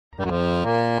G'day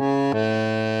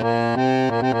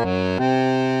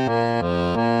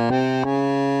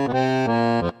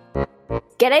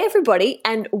everybody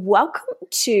and welcome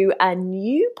to a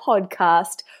new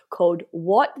podcast called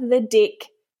What the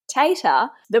Dictator,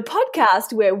 the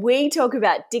podcast where we talk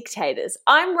about dictators.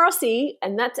 I'm Rossi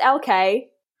and that's LK.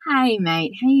 Hey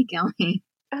mate, how you going?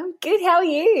 I'm good, how are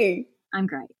you? I'm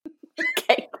great.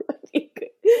 Okay, good.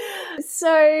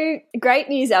 So, great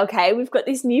news, LK. We've got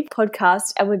this new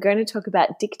podcast and we're going to talk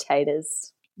about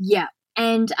dictators. Yeah.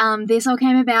 And this all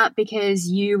came about because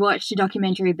you watched a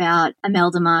documentary about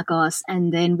Imelda Marcos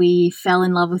and then we fell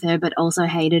in love with her but also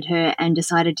hated her and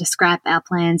decided to scrap our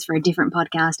plans for a different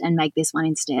podcast and make this one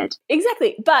instead.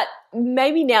 Exactly. But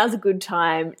maybe now's a good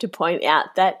time to point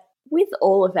out that with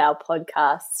all of our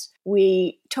podcasts,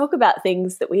 we talk about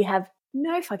things that we have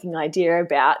no fucking idea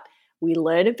about. We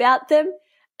learn about them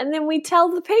and then we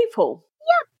tell the people.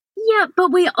 Yeah,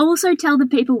 but we also tell the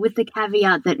people with the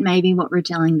caveat that maybe what we're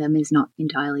telling them is not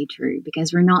entirely true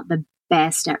because we're not the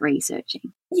best at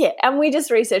researching. Yeah, and we just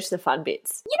research the fun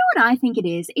bits. You know what I think it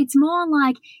is? It's more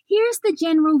like, here's the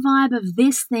general vibe of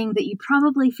this thing that you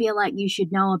probably feel like you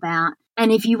should know about.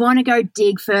 And if you want to go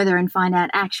dig further and find out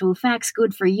actual facts,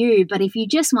 good for you. But if you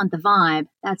just want the vibe,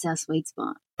 that's our sweet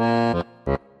spot. I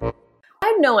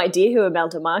had no idea who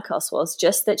Imelda Marcos was,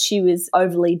 just that she was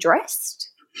overly dressed.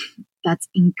 That's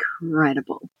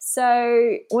incredible.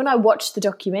 So when I watched the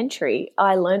documentary,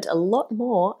 I learned a lot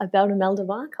more about Imelda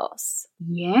Marcos.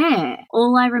 Yeah.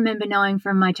 All I remember knowing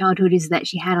from my childhood is that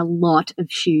she had a lot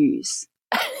of shoes.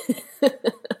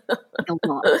 Like a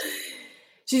lot.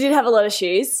 She did have a lot of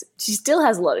shoes. She still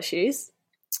has a lot of shoes.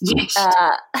 Yes.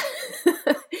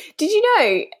 Did you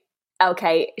know,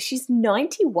 LK, she's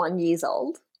 91 years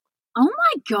old? Oh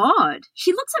my God.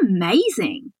 She looks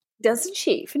amazing. Doesn't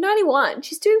she? For 91,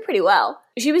 she's doing pretty well.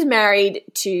 She was married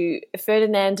to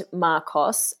Ferdinand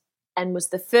Marcos and was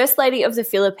the First Lady of the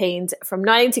Philippines from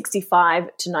 1965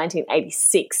 to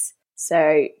 1986.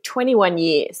 So 21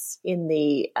 years in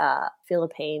the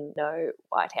Filipino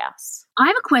White House. I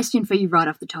have a question for you right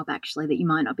off the top, actually, that you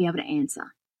might not be able to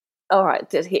answer. All right,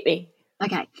 just hit me.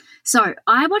 Okay. So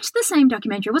I watched the same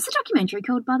documentary. What's the documentary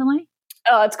called, by the way?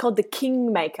 Oh, it's called The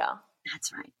Kingmaker.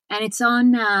 That's right. And it's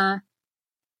on...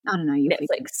 I don't know.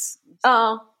 Netflix.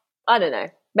 Oh, I don't know.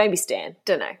 Maybe Stan.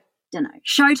 Don't know.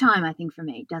 Showtime, I think, for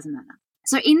me. Doesn't matter.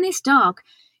 So in this doc,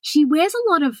 she wears a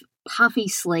lot of puffy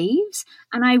sleeves,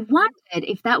 and I wondered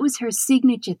if that was her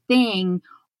signature thing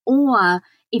or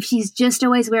if she's just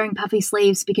always wearing puffy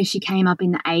sleeves because she came up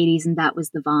in the 80s and that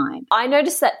was the vibe. I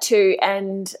noticed that too,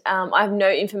 and I have no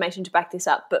information to back this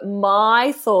up, but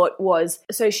my thought was,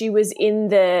 so she was in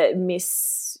the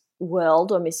Miss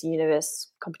World or Miss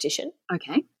Universe competition.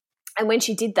 Okay. And when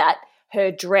she did that,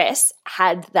 her dress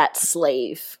had that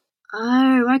sleeve.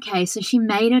 Oh, okay. So she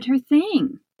made it her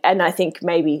thing. And I think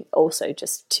maybe also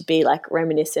just to be like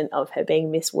reminiscent of her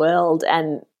being Miss World,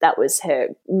 and that was her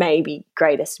maybe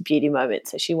greatest beauty moment.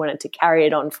 So she wanted to carry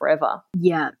it on forever.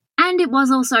 Yeah. And it was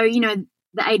also, you know,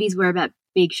 the 80s were about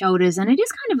big shoulders and it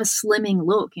is kind of a slimming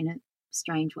look in a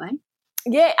strange way.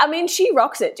 Yeah, I mean, she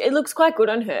rocks it. It looks quite good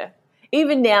on her.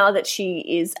 Even now that she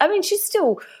is, I mean, she's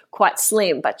still quite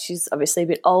slim, but she's obviously a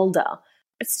bit older.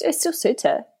 It still suits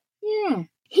her. Yeah.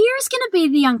 Here's going to be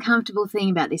the uncomfortable thing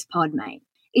about this pod, mate,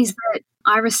 is that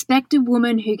I respect a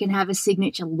woman who can have a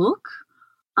signature look.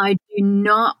 I do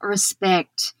not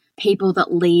respect people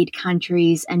that lead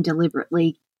countries and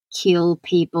deliberately kill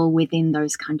people within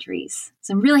those countries.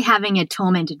 So I'm really having a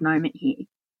tormented moment here.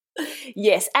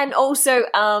 Yes, and also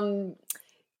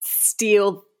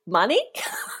steal money.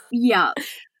 Yeah.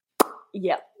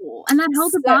 Yeah. And that whole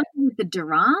debacle with the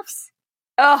giraffes.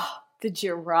 Oh, the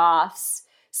giraffes.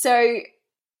 So,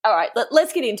 all right,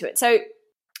 let's get into it. So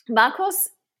Marcos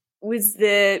was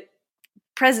the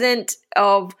president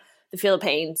of the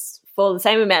Philippines for the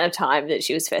same amount of time that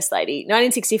she was First Lady,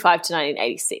 1965 to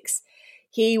 1986.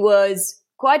 He was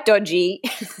quite dodgy.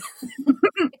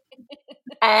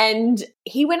 And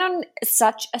he went on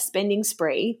such a spending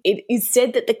spree. It is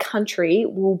said that the country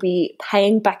will be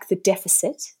paying back the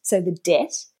deficit, so the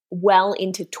debt, well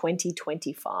into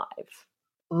 2025.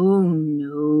 Oh,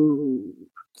 no.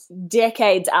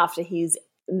 Decades after he's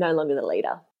no longer the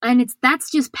leader. And that's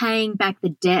just paying back the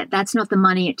debt. That's not the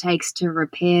money it takes to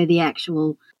repair the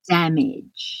actual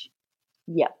damage.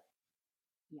 Yep.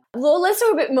 Well, let's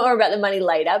talk a bit more about the money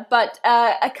later, but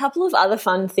a couple of other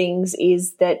fun things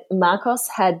is that Marcos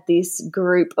had this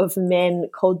group of men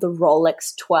called the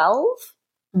Rolex 12.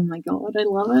 Oh, my God, I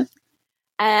love it.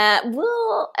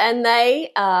 And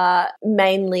they are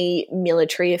mainly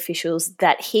military officials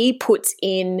that he puts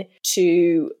in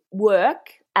to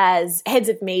work as heads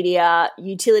of media,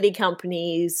 utility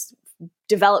companies,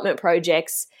 development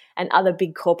projects, and other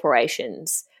big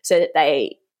corporations so that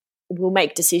they will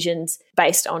make decisions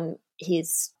based on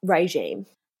his regime.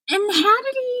 And how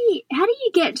do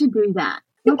you get to do that?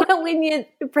 Well, when you're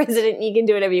the president, you can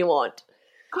do whatever you want.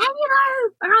 How do you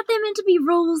know? Aren't there meant to be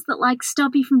rules that, like,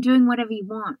 stop you from doing whatever you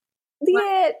want?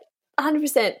 Yeah,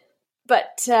 100%.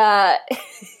 But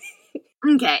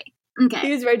Okay.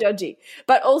 he was very dodgy.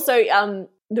 But also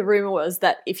the rumor was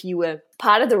that if you were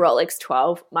part of the Rolex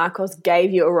 12, Marcos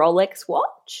gave you a Rolex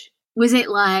watch. Was it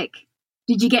like,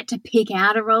 did you get to pick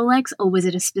out a Rolex, or was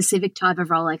it a specific type of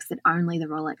Rolex that only the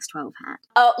Rolex 12 had?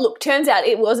 Look, turns out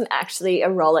it wasn't actually a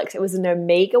Rolex. It was an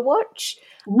Omega watch.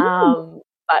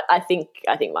 But I think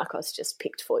Marcos just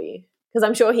picked for you because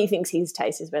I'm sure he thinks his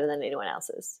taste is better than anyone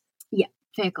else's. Yeah,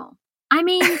 fair call. I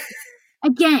mean,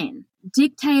 again,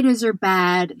 dictators are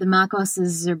bad. The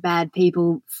Marcoses are bad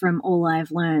people from all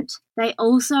I've learnt. They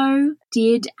also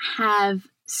did have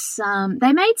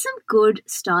they made some good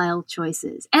style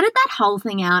choices. Edit that whole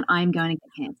thing out. I'm going to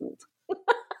get cancelled. No,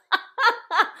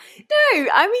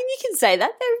 I mean, you can say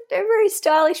that. They're very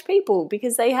stylish people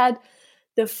because they had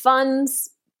the funds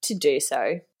to do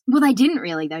so. Well, they didn't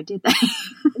really, though, did they?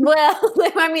 Well,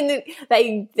 I mean,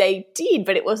 they did,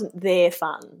 but it wasn't their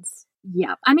funds.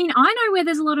 Yeah. I mean, I know where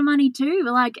there's a lot of money too.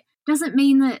 Like, doesn't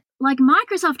mean that, like,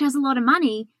 Microsoft has a lot of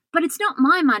money, but it's not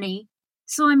my money,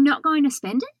 so I'm not going to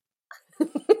spend it. You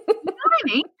know what I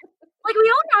mean? Like,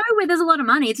 we all know where there's a lot of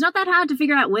money. It's not that hard to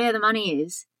figure out where the money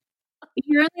is.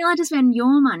 You're only allowed to spend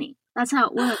your money. That's how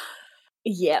it works.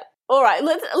 Yeah. All right,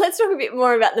 let's talk a bit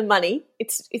more about the money.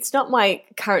 It's not my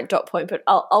current dot point, but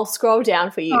I'll scroll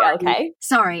down for you, okay?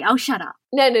 Sorry, I'll shut up.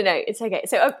 No, it's okay.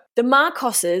 So the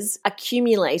Marcoses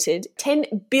accumulated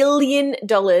 $10 billion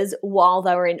while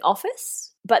they were in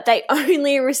office, but they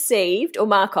only received, or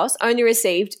Marcos only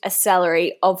received, a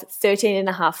salary of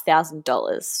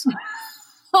 $13,500.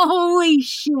 Holy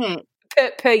shit.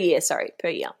 Per year, sorry, per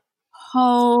year.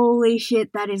 Holy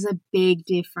shit, that is a big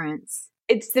difference.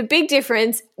 It's the big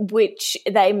difference, which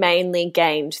they mainly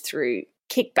gained through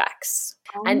kickbacks.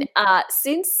 Oh. And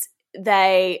since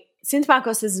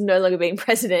Marcos has no longer been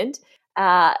president,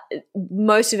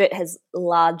 most of it has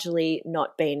largely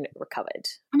not been recovered.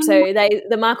 So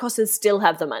the Marcoses still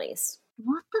have the monies.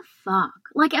 What the fuck?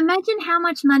 Like, imagine how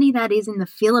much money that is in the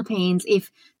Philippines if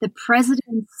the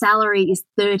president's salary is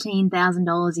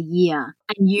 $13,000 a year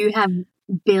and you have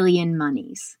billion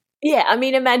monies. Yeah, I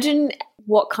mean, imagine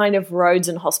what kind of roads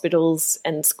and hospitals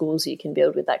and schools you can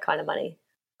build with that kind of money.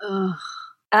 Ugh.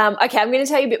 Okay, I'm going to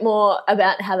tell you a bit more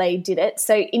about how they did it.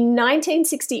 So in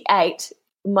 1968,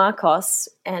 Marcos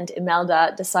and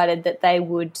Imelda decided that they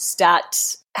would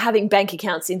start having bank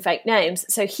accounts in fake names.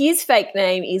 So his fake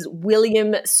name is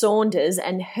William Saunders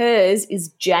and hers is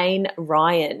Jane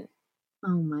Ryan.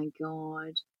 Oh, my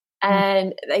God.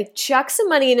 And they chuck some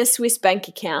money in a Swiss bank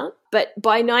account. But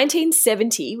by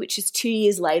 1970, which is 2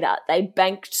 years later, they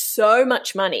banked so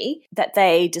much money that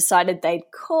they decided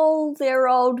they'd call their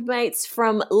old mates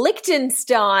from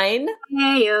Liechtenstein.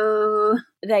 Hey-o.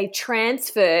 They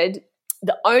transferred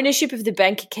the ownership of the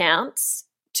bank accounts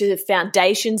to the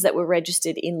foundations that were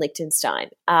registered in Liechtenstein.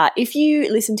 If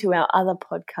you listen to our other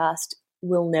podcast,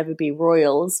 We'll Never Be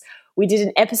Royals, we did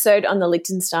an episode on the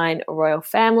Liechtenstein royal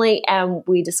family and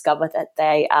we discovered that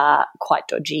they are quite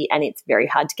dodgy and it's very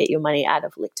hard to get your money out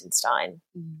of Liechtenstein.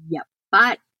 Yep.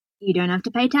 But you don't have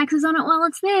to pay taxes on it while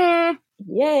it's there.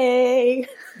 Yay.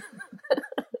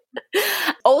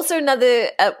 Also, another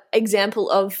example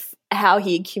of how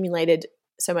he accumulated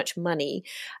so much money,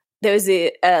 there was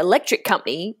an electric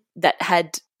company that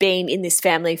had been in this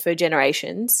family for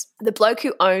generations. The bloke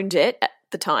who owned it at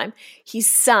the time, his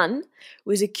son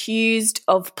was accused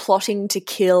of plotting to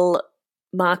kill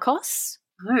Marcos.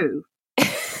 Oh.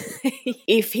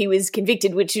 If he was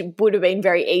convicted, which would have been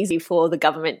very easy for the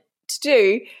government to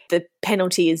do, the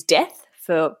penalty is death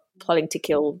for plotting to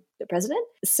kill the president.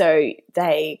 So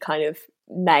they kind of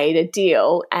made a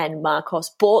deal and Marcos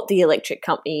bought the electric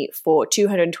company for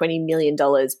 $220 million,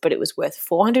 but it was worth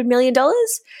 $400 million.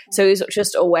 So he was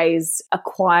just always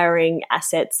acquiring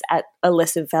assets at a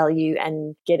lesser value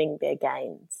and getting their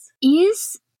gains.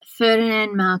 Is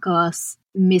Ferdinand Marcos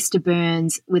Mr.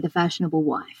 Burns with a fashionable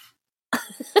wife?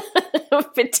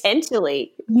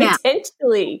 Potentially. Yeah.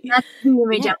 Potentially. That's the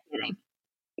image I'm getting.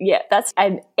 Yeah, that's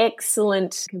an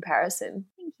excellent comparison.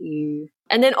 Thank you.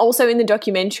 And then also in the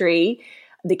documentary,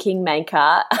 The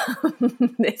Kingmaker,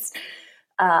 there's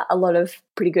a lot of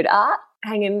pretty good art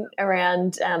hanging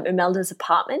around Imelda's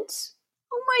apartment.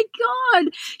 Oh my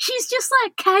God. She's just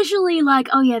like casually like,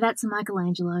 oh yeah, that's a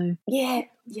Michelangelo. Yeah.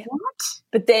 What?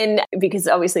 But then, because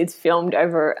obviously it's filmed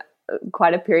over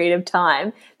quite a period of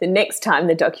time, the next time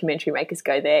the documentary makers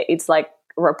go there, it's like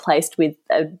replaced with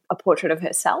a portrait of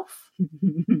herself.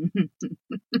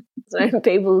 So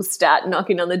people start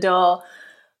knocking on the door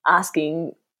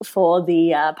asking for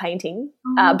the painting.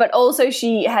 But also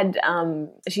she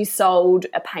sold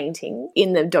a painting.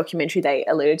 In the documentary they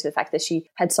alluded to the fact that she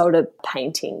had sold a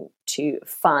painting to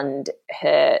fund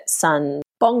her son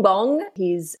Bong Bong,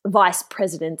 his vice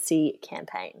presidency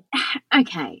campaign.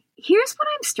 Okay, here's what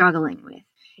I'm struggling with.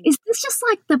 Is this just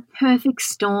like the perfect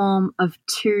storm of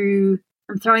two,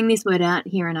 I'm throwing this word out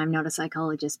here and I'm not a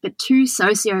psychologist, but two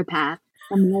sociopaths,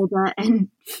 Imelda and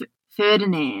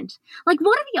Ferdinand? Like,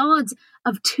 what are the odds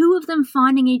of two of them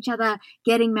finding each other,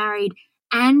 getting married,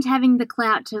 and having the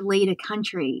clout to lead a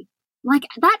country? Like,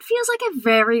 that feels like a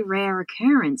very rare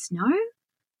occurrence, no?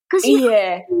 Because you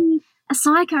have to be a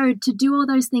psycho to do all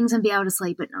those things and be able to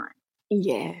sleep at night.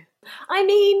 Yeah. I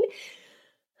mean,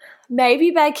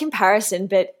 maybe by comparison,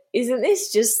 but isn't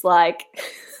this just like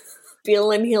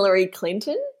Bill and Hillary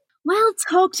Clinton? Well,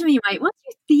 talk to me, mate. What's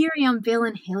your theory on Bill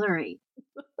and Hillary?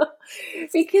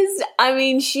 Because, I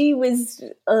mean, she was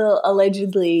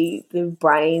allegedly the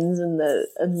brains and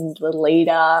the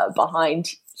leader behind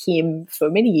him for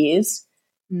many years.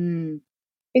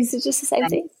 Is it just the same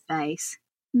thing? Face.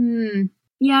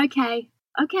 Yeah, okay.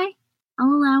 Okay, I'll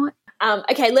allow it.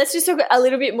 Okay, let's just talk a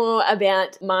little bit more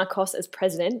about Marcos as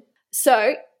president.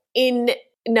 So, in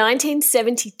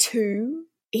 1972,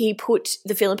 he put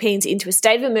the Philippines into a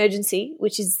state of emergency,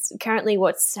 which is currently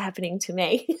what's happening to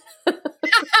me.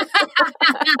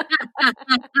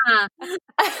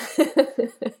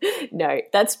 No,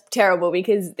 that's terrible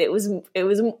because it was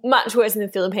much worse in the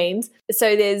Philippines.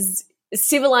 So there's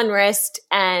civil unrest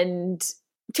and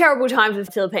terrible times in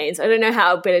the Philippines. I don't know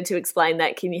how better to explain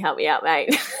that. Can you help me out, mate?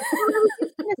 I was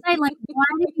just going to say, like, why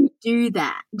did he do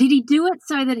that? Did he do it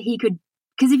so that he could?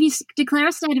 Because if you declare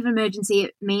a state of emergency,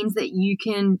 it means that you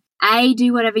can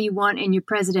do whatever you want and you're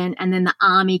president, and then the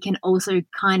army can also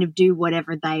kind of do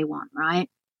whatever they want, right?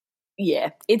 Yeah,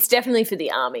 it's definitely for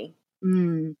the army.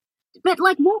 But,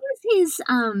 like, what was his,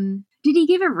 did he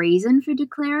give a reason for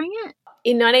declaring it?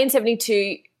 In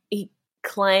 1972, he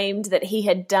claimed that he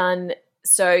had done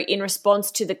so in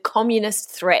response to the communist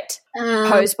threat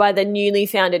posed by the newly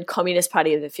founded Communist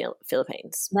Party of the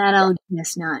Philippines. That old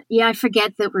chestnut. Yeah, I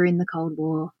forget that we're in the Cold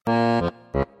War.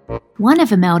 One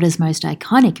of Imelda's most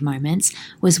iconic moments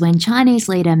was when Chinese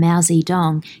leader Mao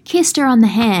Zedong kissed her on the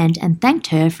hand and thanked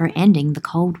her for ending the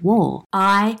Cold War.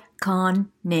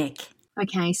 Iconic.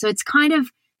 Okay, so it's kind of,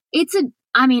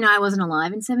 I mean, I wasn't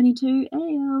alive in 72,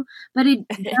 but it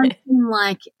does seem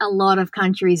like a lot of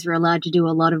countries were allowed to do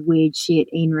a lot of weird shit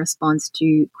in response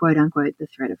to, quote unquote, the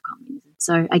threat of communism.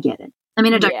 So I get it. I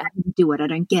mean, I don't do it, I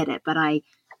don't get it, but I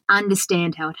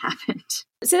understand how it happened.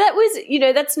 So that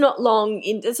was, that's not long,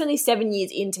 that's only 7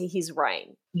 years into his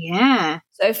reign. Yeah.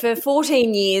 So for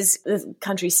 14 years, the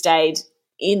country stayed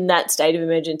in that state of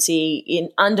emergency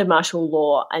under martial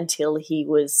law until he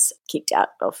was kicked out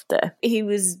of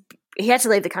he had to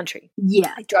leave the country.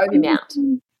 Yeah. They drove him out.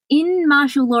 In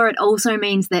martial law, it also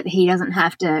means that he doesn't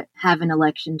have to have an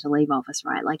election to leave office,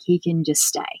 right? Like, he can just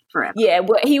stay forever. Yeah,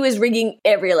 well, he was rigging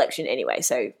every election anyway,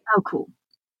 so. Oh, cool.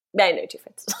 Made no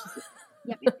difference.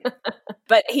 Yep.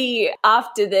 But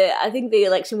I think the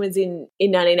election was in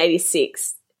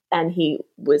 1986 and he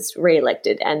was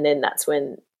re-elected, and then that's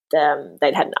when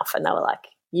they'd had enough and they were like,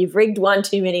 you've rigged one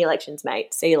too many elections,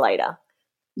 mate. See you later.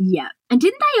 Yeah. And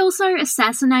didn't they also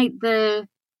assassinate the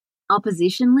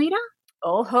opposition leader?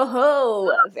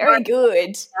 Oh, very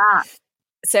good. Yeah.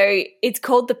 So it's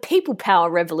called the People Power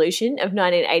Revolution of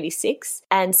 1986.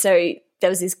 And so there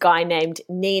was this guy named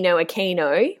Nino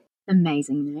Aquino.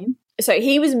 Amazing name. So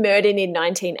he was murdered in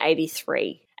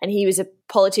 1983, and he was a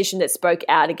politician that spoke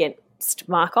out against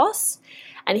Marcos.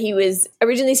 And he was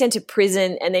originally sent to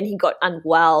prison, and then he got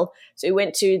unwell. So he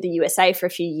went to the USA for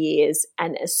a few years.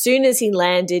 And as soon as he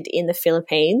landed in the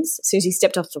Philippines, as soon as he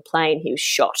stepped off the plane, he was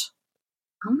shot.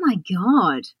 Oh, my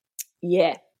God.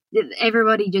 Yeah.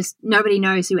 Nobody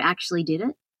knows who actually did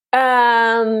it?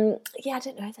 Yeah, I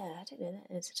don't know that. I don't know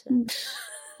that answer to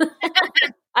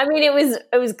that. I mean, it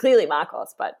was clearly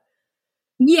Marcos, but.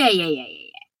 Yeah.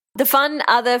 The fun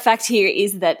other fact here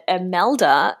is that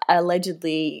Imelda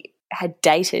allegedly had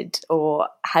dated or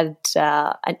had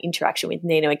an interaction with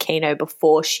Nino Aquino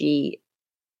before she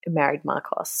married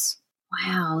Marcos.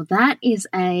 Wow, that is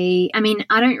I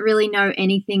don't really know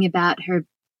anything about her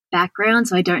background,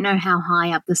 so I don't know how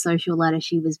high up the social ladder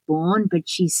she was born, but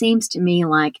she seems to me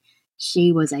like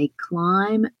She was a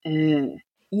climber.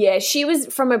 Yeah, she was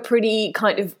from a pretty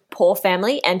kind of poor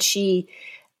family, and she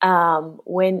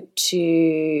went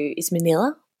to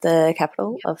Manila, the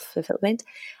capital of the Philippines.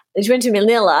 She went to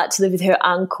Manila to live with her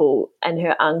uncle, and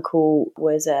her uncle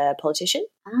was a politician.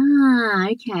 Ah,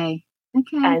 okay.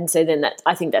 And so then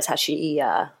I think that's how she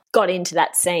got into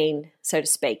that scene, so to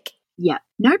speak. Yeah,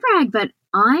 no brag, but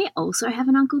I also have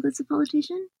an uncle that's a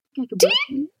politician. Do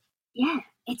you? Yeah,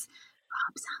 it's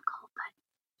Rob's uncle, but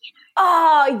you know.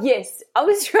 Oh, yes. I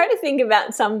was trying to think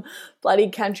about some bloody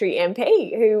country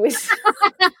MP who was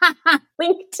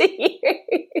linked to you.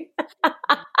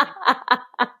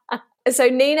 So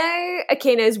Nino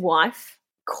Aquino's wife,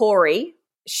 Corey,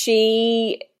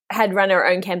 she had run her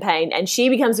own campaign, and she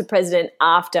becomes the president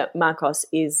after Marcos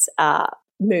is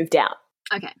moved out.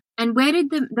 Okay. And where did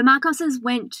the Marcoses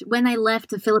went when they left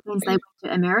the Philippines? They went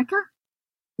to America?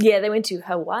 Yeah, they went to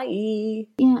Hawaii.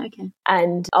 Yeah, okay.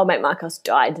 And old mate Marcos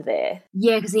died there.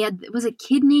 Yeah, because he had, was it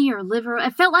kidney or liver?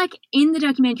 It felt like in the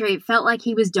documentary, it felt like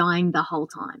he was dying the whole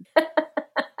time. To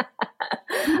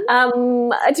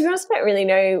be honest, I don't really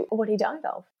know what he died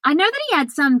of. I know that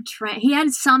he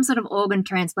had some sort of organ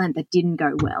transplant that didn't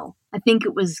go well. I think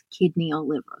it was kidney or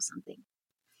liver or something.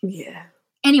 Yeah.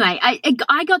 Anyway,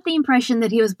 I got the impression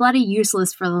that he was bloody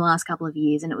useless for the last couple of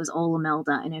years, and it was all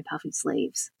Imelda in her puffy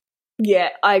sleeves. Yeah,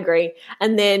 I agree.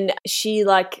 And then she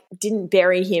didn't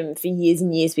bury him for years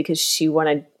and years because she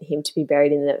wanted him to be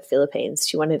buried in the Philippines.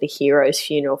 She wanted a hero's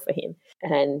funeral for him,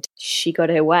 and she got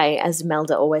her way, as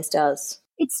Imelda always does.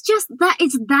 It's just that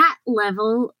it's that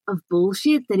level of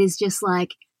bullshit that is just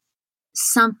like,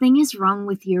 something is wrong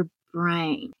with your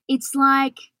brain. It's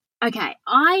like, okay,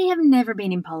 I have never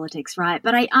been in politics, right?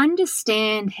 But I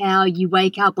understand how you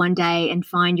wake up one day and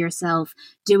find yourself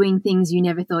doing things you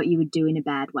never thought you would do in a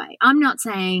bad way. I'm not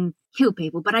saying kill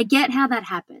people, but I get how that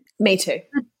happens. Me too.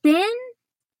 But then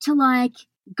to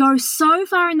go so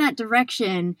far in that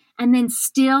direction and then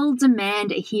still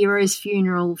demand a hero's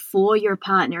funeral for your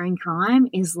partner in crime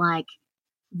is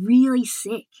really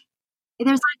sick.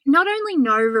 There's not only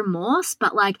no remorse,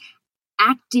 but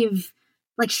active,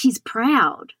 she's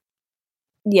proud.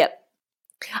 Yep.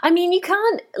 I mean, you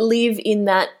can't live in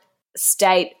that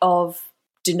state of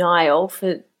denial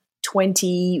for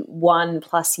 21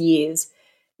 plus years,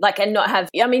 and not have,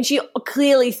 I mean, she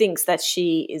clearly thinks that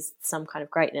she is some kind of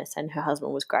greatness and her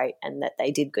husband was great and that they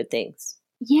did good things.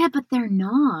 Yeah, but they're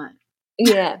not.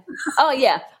 Yeah. Oh,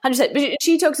 yeah, 100%. But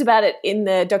she talks about it in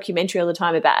the documentary all the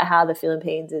time about how the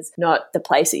Philippines is not the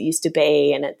place it used to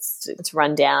be and it's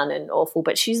run down and awful,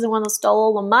 but she's the one that stole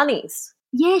all the monies.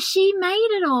 Yeah, she made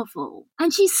it awful.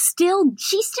 And she still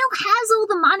has all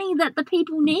the money that the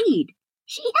people need.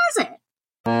 She has it.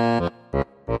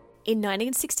 In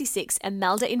 1966,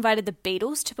 Imelda invited the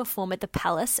Beatles to perform at the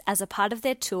Palace as a part of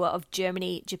their tour of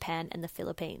Germany, Japan and the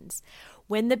Philippines.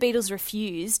 When the Beatles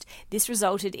refused, this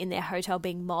resulted in their hotel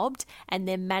being mobbed and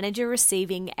their manager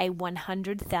receiving a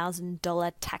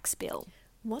 $100,000 tax bill.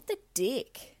 What the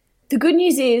dick? The good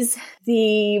news is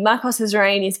the Marcos'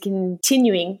 reign is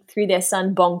continuing through their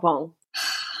son Bong Bong.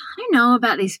 I don't know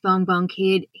about this Bong Bong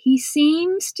kid. He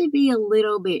seems to be a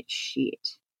little bit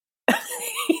shit.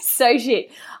 He's so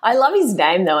shit. I love his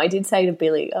name, though. I did say to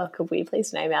Billy, could we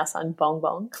please name our son Bong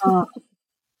Bong? Oh,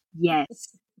 yes.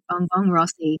 Bong Bong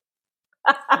Rossi.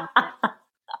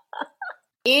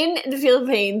 In the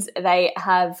Philippines, they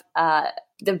have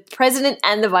the president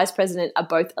and the vice president are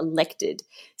both elected.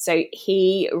 So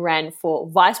he ran for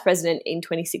vice president in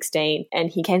 2016 and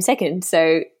he came second.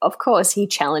 So, of course, he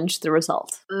challenged the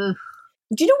result. Ugh.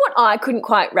 Do you know what I couldn't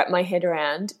quite wrap my head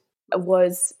around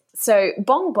was, so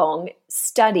Bong Bong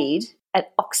studied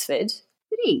at Oxford.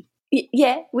 Did he?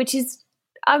 Yeah, which is,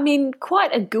 I mean,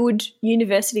 quite a good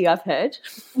university, I've heard.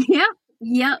 Yeah,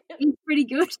 he's pretty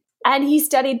good. And he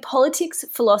studied politics,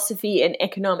 philosophy, and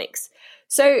economics.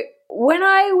 So when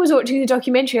I was watching the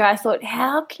documentary, I thought,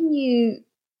 how can you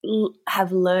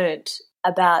have learnt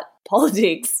about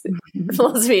politics,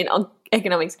 philosophy, and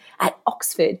economics at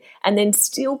Oxford and then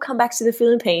still come back to the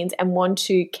Philippines and want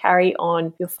to carry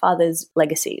on your father's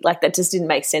legacy? That just didn't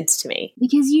make sense to me.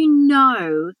 Because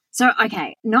so,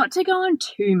 okay, not to go on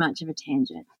too much of a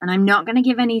tangent, and I'm not going to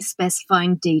give any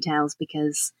specifying details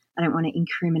because I don't want to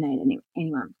incriminate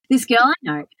anyone. This girl I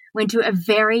know went to a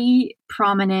very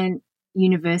prominent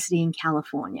university in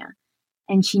California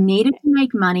and she needed to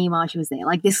make money while she was there.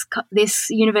 This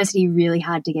university really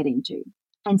hard to get into.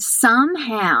 And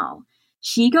somehow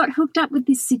she got hooked up with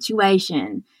this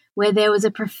situation where there was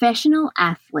a professional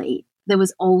athlete that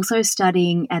was also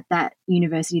studying at that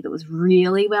university that was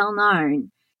really well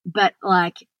known, but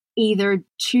either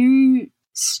too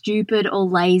stupid or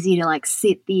lazy to like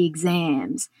sit the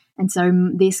exams. And so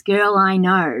this girl I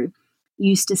know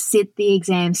used to sit the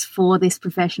exams for this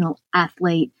professional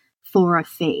athlete for a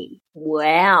fee.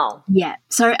 Wow. Yeah.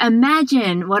 So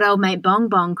imagine what old mate Bong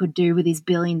Bong could do with his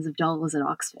billions of dollars at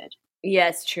Oxford. Yeah,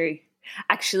 it's true.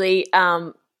 Actually,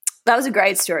 that was a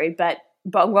great story, but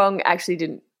Bong Bong actually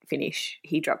didn't finish.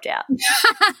 He dropped out.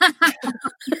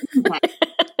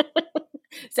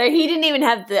 So he didn't even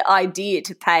have the idea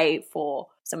to pay for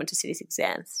someone to sit his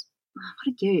exams.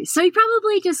 What a goose. So he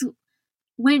probably just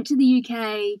went to the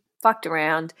UK. Fucked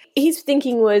around. His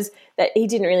thinking was that he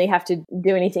didn't really have to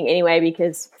do anything anyway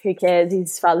because who cares?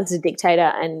 His father's a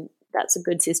dictator and that's a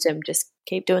good system. Just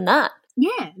keep doing that.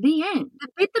 Yeah, the end. The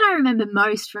bit that I remember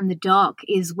most from the doc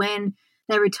is when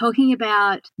they were talking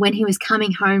about when he was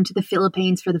coming home to the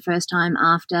Philippines for the first time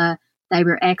after they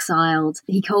were exiled.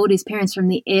 He called his parents from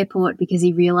the airport because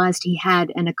he realised he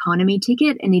had an economy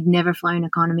ticket and he'd never flown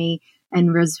economy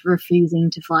and was refusing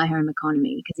to fly home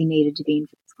economy because he needed to be in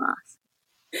first class.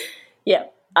 Yeah,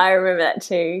 I remember that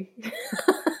too.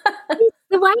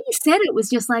 The way he said it was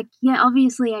just like, yeah,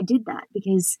 obviously I did that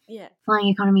because flying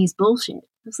economy is bullshit.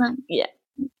 I was like,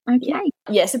 okay.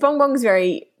 Yeah, so Bong Bong's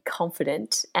very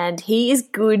confident and he is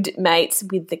good mates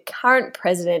with the current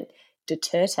president,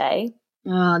 Duterte.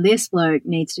 Oh, this bloke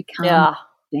needs to calm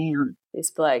down.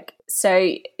 This bloke.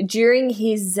 So during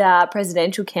his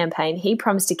presidential campaign, he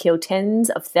promised to kill tens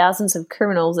of thousands of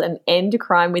criminals and end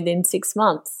crime within 6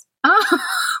 months. Oh,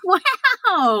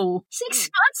 wow. 6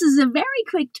 months is a very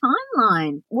quick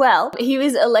timeline. Well, he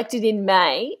was elected in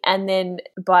May and then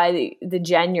by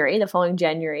the following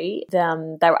January, they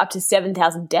were up to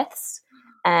 7,000 deaths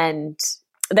and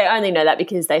they only know that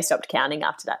because they stopped counting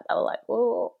after that. They were like,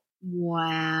 whoa.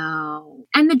 Wow.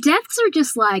 And the deaths are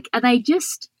just like, are they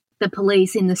just the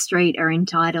police in the street are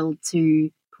entitled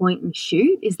to point and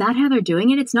shoot? Is that how they're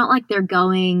doing it? It's not like they're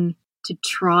going to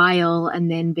trial and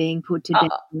then being put to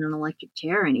death in an electric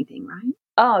chair or anything, right?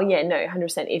 Oh, yeah, no,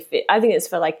 100%. I think it's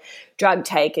for like drug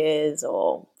takers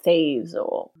or thieves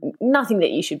or nothing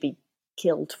that you should be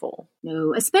killed for.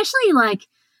 No, especially like,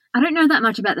 I don't know that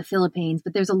much about the Philippines,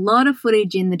 but there's a lot of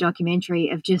footage in the documentary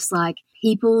of just like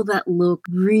people that look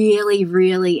really,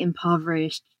 really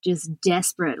impoverished, just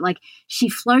desperate. Like she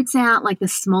floats out like the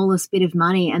smallest bit of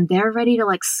money and they're ready to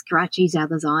like scratch each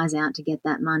other's eyes out to get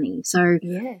that money. So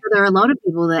there are a lot of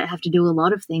people that have to do a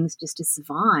lot of things just to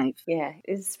survive. Yeah,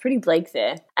 it's pretty bleak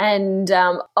there. And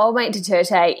old mate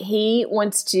Duterte, he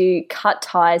wants to cut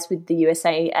ties with the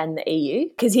USA and the EU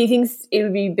because he thinks it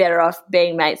would be better off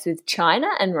being mates with China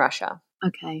and Russia.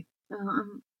 Okay.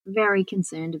 I'm very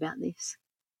concerned about this.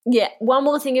 Yeah, one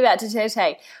more thing about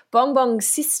Duterte. Bong Bong's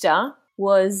sister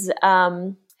was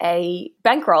a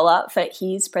bankroller for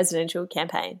his presidential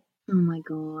campaign. Oh, my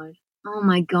God. Oh,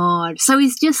 my God. So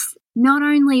he's just not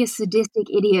only a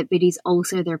sadistic idiot, but he's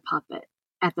also their puppet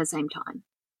at the same time.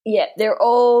 Yeah, they're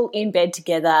all in bed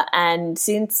together. And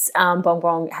since Bong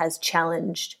Bong has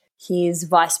challenged his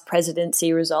vice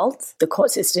presidency results, the court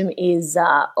system is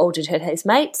all Duterte's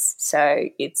mates, so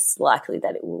it's likely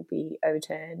that it will be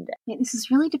overturned. Yeah, this is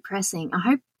really depressing.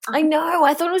 I know.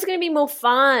 I thought it was going to be more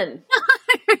fun.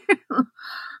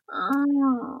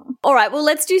 Oh. All right. Well,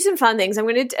 let's do some fun things. I'm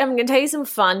going to tell you some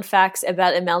fun facts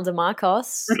about Imelda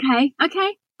Marcos. Okay.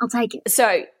 I'll take it.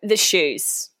 So the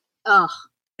shoes. Oh.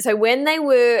 So when they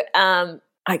were,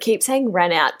 I keep saying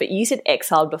ran out, but you said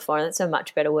exiled before, and that's a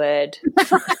much better word.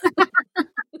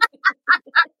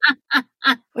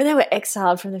 When they were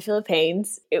exiled from the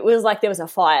Philippines, it was like there was a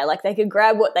fire. Like they could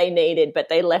grab what they needed, but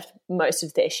they left most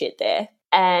of their shit there.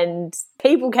 And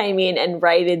people came in and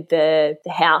raided the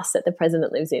house that the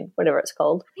president lives in, whatever it's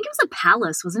called. I think it was a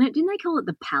palace, wasn't it? Didn't they call it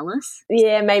the palace?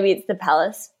 Yeah, maybe it's the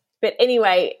palace. But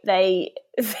anyway, they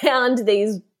found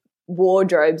these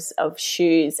wardrobes of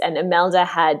shoes, and Imelda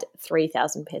had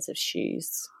 3,000 pairs of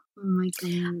shoes. Oh, my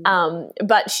God.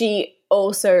 But she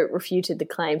also refuted the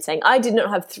claim, saying, I did not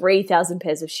have 3,000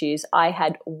 pairs of shoes. I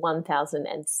had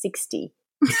 1,060.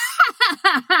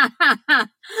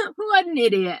 What an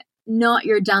idiot. Not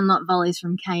your Dunlop volleys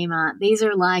from Kmart. These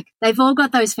are like, they've all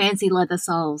got those fancy leather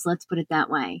soles, let's put it that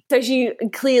way. So she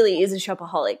clearly is a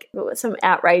shopaholic. But with some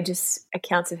outrageous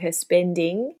accounts of her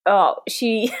spending. Oh,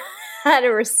 she had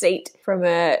a receipt from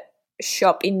a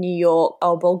shop in New York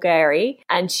or Bulgaria,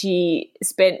 and she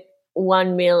spent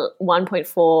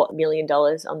 $1.4 million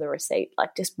on the receipt,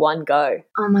 like just one go.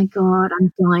 Oh my God,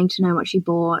 I'm dying to know what she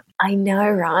bought. I know,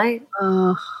 right?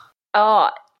 Oh,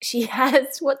 she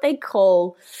has what they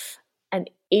call an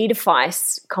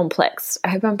Edelweiss complex. I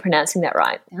hope I'm pronouncing that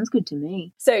right. Sounds good to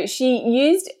me. So she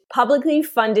used publicly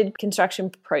funded construction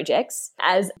projects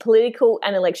as political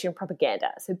and election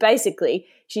propaganda. So basically,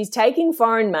 she's taking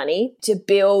foreign money to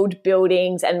build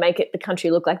buildings and make the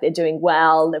country look like they're doing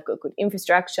well, they've got good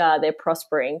infrastructure, they're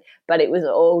prospering, but it was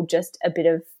all just a bit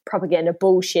of propaganda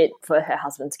bullshit for her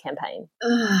husband's campaign.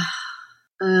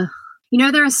 You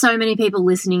know, there are so many people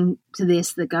listening to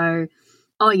this that go,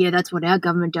 oh, yeah, that's what our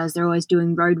government does. They're always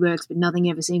doing roadworks, but nothing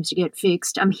ever seems to get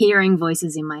fixed. I'm hearing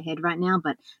voices in my head right now,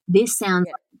 but this sounds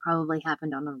like it probably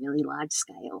happened on a really large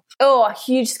scale. Oh, a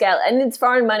huge scale. And it's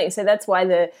foreign money, so that's why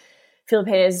the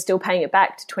Filipinos are still paying it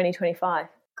back to 2025.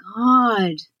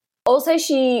 God. Also,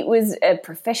 she was a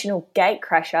professional gate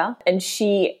crasher, and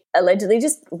she allegedly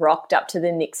just rocked up to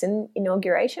the Nixon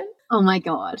inauguration. Oh, my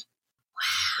God.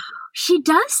 Wow. She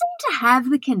does seem to have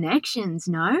the connections,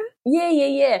 no?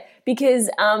 Yeah. Because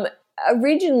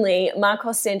originally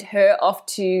Marcos sent her off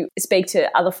to speak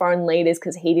to other foreign leaders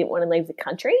because he didn't want to leave the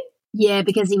country. Yeah,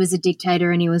 because he was a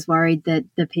dictator and he was worried that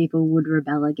the people would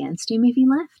rebel against him if he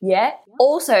left. Yeah.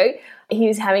 Also, he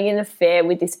was having an affair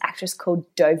with this actress called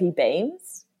Dovey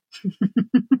Beams.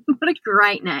 What a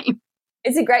great name.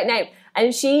 It's a great name.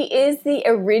 And she is the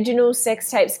original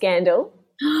sex tape scandal.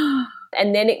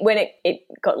 And then when it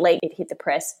got leaked, it hit the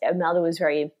press. Imelda was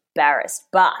very embarrassed.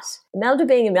 But Imelda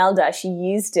being Imelda, she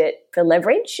used it for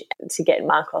leverage to get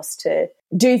Marcos to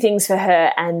do things for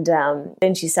her. And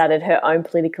then she started her own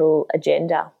political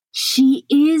agenda. She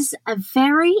is a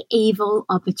very evil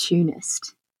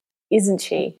opportunist. Isn't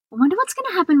she? I wonder what's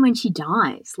going to happen when she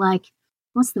dies. Like,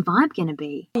 what's the vibe going to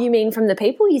be? You mean from the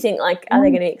people? You think, like, are they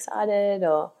going to be excited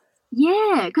or?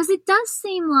 Yeah, because it does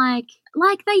seem like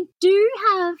they do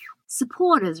have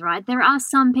supporters, right? There are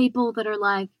some people that are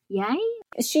like, yay.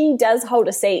 She does hold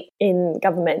a seat in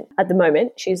government at the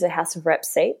moment. She's a House of Reps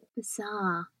seat.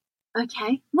 Bizarre.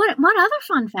 Okay. What other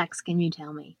fun facts can you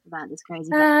tell me about this crazy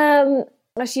guy?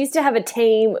 Well, she used to have a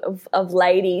team of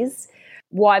ladies,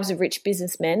 wives of rich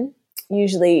businessmen,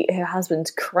 usually her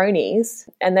husband's cronies,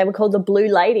 and they were called the Blue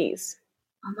Ladies.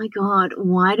 Oh, my God.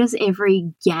 Why does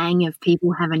every gang of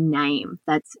people have a name?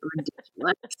 That's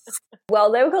ridiculous.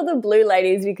 Well, they were called the Blue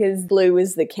Ladies because blue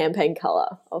was the campaign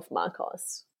colour of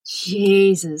Marcos.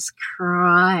 Jesus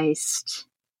Christ.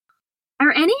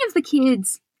 Are any of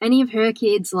her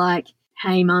kids like,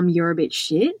 hey, Mum, you're a bit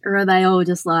shit? Or are they all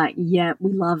just like, yeah,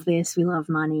 we love this, we love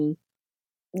money?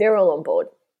 They're all on board.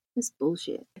 It's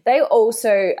bullshit. They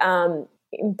also,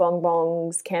 in Bong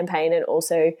Bong's campaign and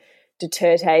also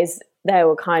Duterte's, they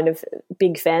were kind of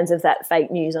big fans of that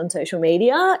fake news on social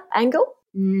media angle.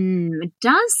 It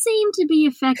does seem to be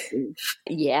effective.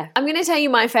 Yeah. I'm going to tell you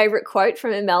my favourite quote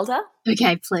from Imelda.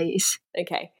 Okay, please.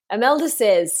 Okay. Imelda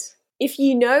says, if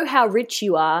you know how rich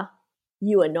you are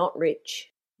not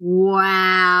rich.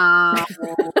 Wow.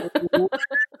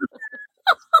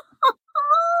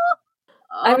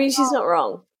 I mean, she's not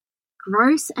wrong.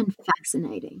 Gross and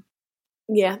fascinating.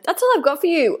 Yeah, that's all I've got for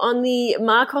you on the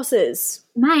Marcoses.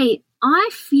 Mate, I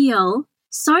feel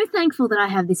so thankful that I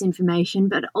have this information,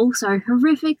 but also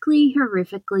horrifically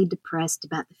depressed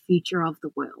about the future of the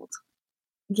world.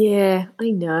 Yeah, I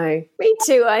know. Me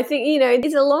too. I think,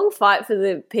 it's a long fight for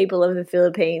the people of the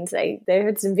Philippines. They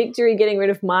had some victory getting rid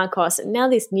of Marcos, and now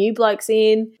this new bloke's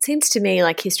in. It seems to me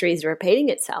like history is repeating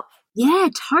itself. Yeah,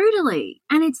 totally.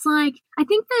 And it's like, I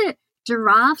think that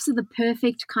giraffes are the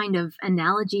perfect kind of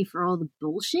analogy for all the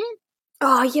bullshit.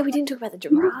 Oh, yeah, we didn't talk about the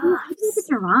giraffes.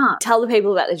 Tell the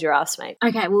people about the giraffes, mate.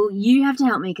 Okay, well, you have to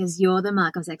help me because you're the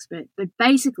Marcos expert. But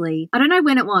basically, I don't know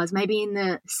when it was, maybe in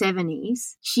the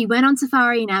 70s, she went on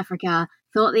safari in Africa,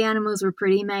 thought the animals were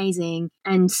pretty amazing,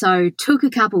 and so took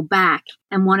a couple back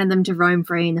and wanted them to roam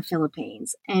free in the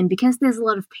Philippines. And because there's a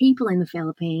lot of people in the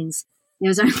Philippines, there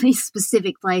was only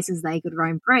specific places they could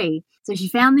roam free. So she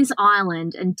found this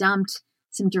island and dumped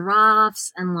some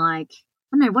giraffes and I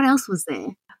don't know, what else was there?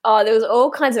 Oh, there was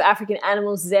all kinds of African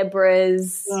animals,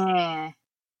 zebras. Yeah.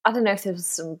 I don't know if there was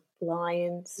some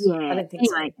lions. Yeah. I don't think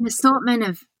anyway, an assortment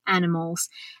of animals.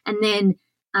 And then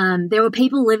there were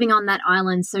people living on that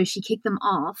island, so she kicked them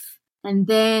off. And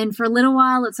then for a little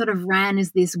while it sort of ran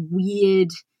as this weird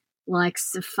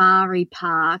safari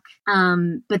park,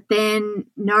 but then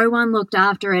no one looked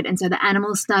after it, and so the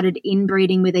animals started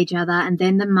inbreeding with each other, and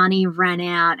then the money ran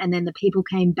out, and then the people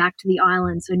came back to the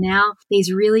island. So now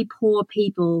these really poor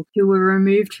people who were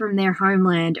removed from their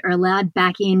homeland are allowed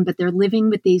back in, but they're living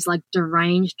with these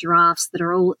deranged giraffes that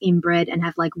are all inbred and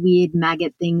have weird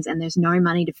maggot things, and there's no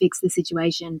money to fix the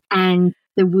situation. And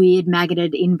the weird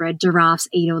maggoted inbred giraffes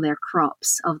eat all their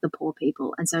crops of the poor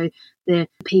people. And so the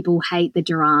people hate the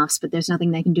giraffes, but there's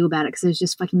nothing they can do about it because there's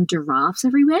just fucking giraffes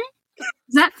everywhere.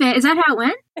 Is that fair? Is that how it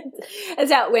went?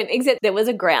 That's how it went, except there was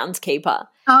a groundskeeper.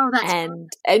 Oh, that's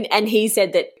and he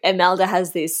said that Imelda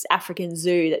has this African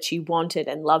zoo that she wanted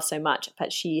and loved so much,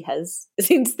 but she has,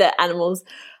 since the animals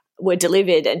were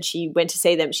delivered and she went to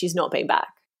see them, she's not been back.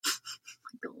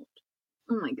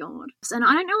 Oh my God. And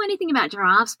I don't know anything about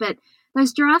giraffes, but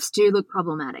those giraffes do look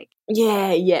problematic.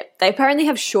 Yeah. They apparently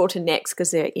have shorter necks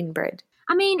because they're inbred.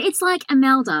 I mean, it's like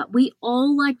Imelda. We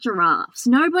all like giraffes.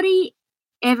 Nobody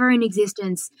ever in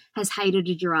existence has hated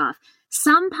a giraffe.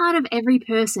 Some part of every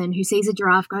person who sees a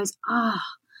giraffe goes,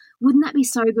 wouldn't that be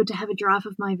so good to have a giraffe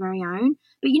of my very own?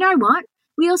 But you know what?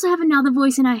 We also have another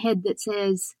voice in our head that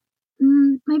says,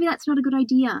 maybe that's not a good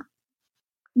idea.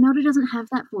 Imelda doesn't have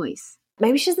that voice.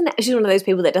 Maybe she's one of those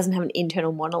people that doesn't have an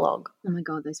internal monologue. Oh my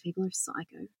God, those people are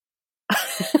psycho. How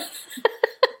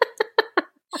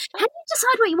do you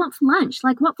decide what you want for lunch?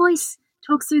 Like, what voice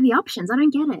talks through the options? I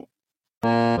don't get it.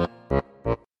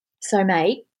 So,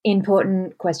 mate,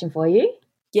 important question for you.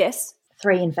 Yes.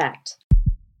 3, in fact.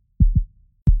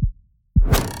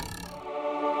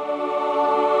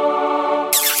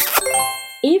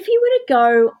 If you were to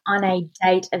go on a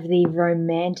date of the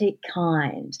romantic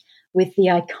kind with the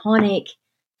iconic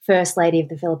First Lady of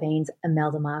the Philippines,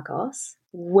 Imelda Marcos,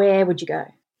 where would you go?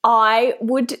 I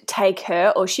would take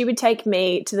her, or she would take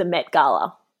me, to the Met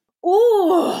Gala.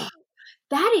 Oh,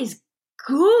 that is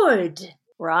good.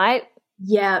 Right?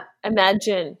 Yeah.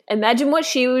 Imagine what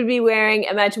she would be wearing.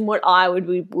 Imagine what I would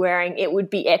be wearing. It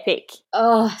would be epic.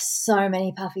 Oh, so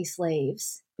many puffy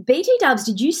sleeves. BT Dubs,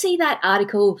 did you see that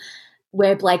article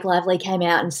where Blake Lively came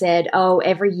out and said,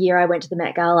 every year I went to the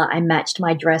Met Gala, I matched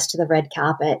my dress to the red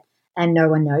carpet and no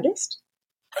one noticed?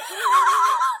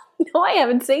 No, I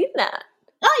haven't seen that.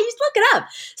 Oh, you just look it up.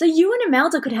 So you and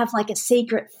Imelda could have like a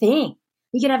secret thing.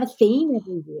 You could have a theme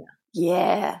every year.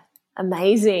 Yeah.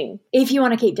 Amazing. If you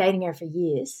want to keep dating her for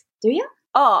years. Do you?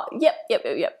 Oh, yep.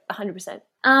 100%.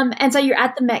 And so you're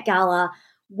at the Met Gala.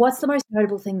 What's the most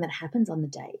notable thing that happens on the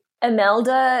date?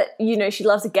 Imelda, she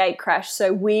loves a gate crash,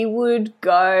 so we would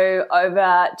go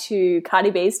over to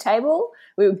Cardi B's table.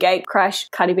 We would gate crash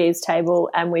Cardi B's table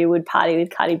and we would party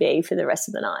with Cardi B for the rest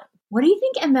of the night. What do you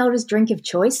think Imelda's drink of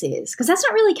choice is? Because that's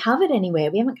not really covered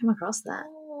anywhere. We haven't come across that.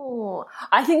 Oh,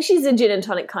 I think she's a gin and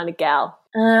tonic kind of gal.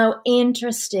 Oh,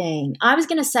 interesting. I was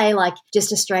going to say like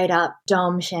just a straight up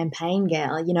Dom champagne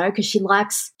gal, because she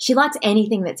likes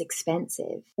anything that's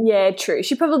expensive. Yeah, true.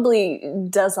 She probably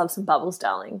does love some bubbles,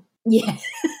 darling. Yeah.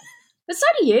 But so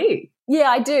do you. Yeah,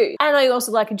 I do. And I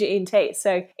also like a G&T,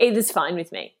 so either's fine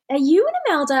with me. Are you and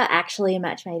Imelda actually a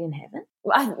match made in heaven?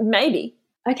 Maybe.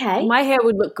 Okay. My hair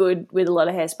would look good with a lot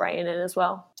of hairspray in it as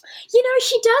well. She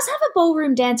does have a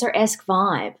ballroom dancer-esque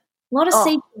vibe. A lot of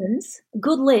sequins,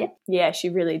 good lip. Yeah, she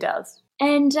really does.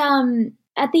 And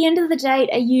at the end of the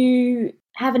date, are you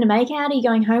having a make-out? Are you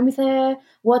going home with her?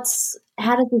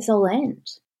 How does this all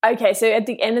end? Okay, so at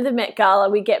the end of the Met Gala,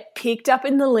 we get picked up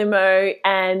in the limo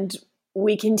and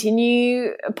we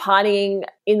continue partying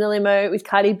in the limo with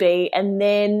Cardi B, and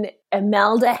then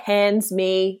Imelda hands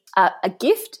me a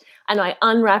gift and I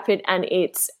unwrap it and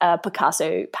it's a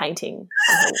Picasso painting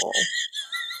on her wall.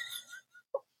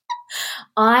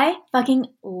 I fucking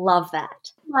love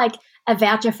that. Like a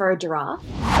voucher for a giraffe.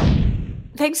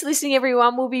 Thanks for listening,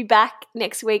 everyone. We'll be back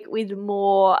next week with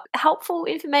more helpful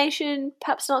information,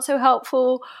 perhaps not so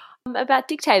helpful, about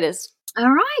dictators.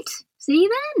 All right. See you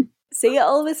then. See you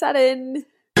all of a sudden.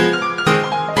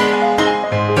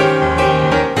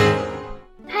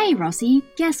 Hey, Rossi,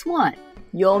 guess what?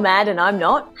 You're mad and I'm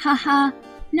not? Haha.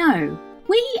 No,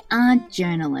 we aren't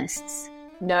journalists.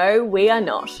 No, we are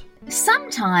not.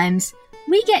 Sometimes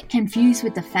we get confused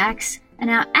with the facts and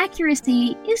our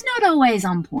accuracy is not always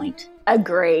on point.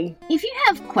 Agree. If you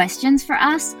have questions for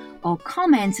us or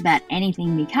comments about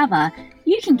anything we cover,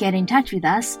 you can get in touch with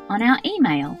us on our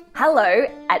email.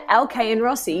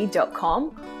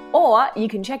 hello@alkandrossi.com, or you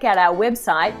can check out our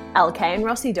website,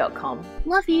 alkandrossi.com.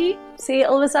 Love you. See you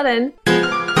all of a sudden.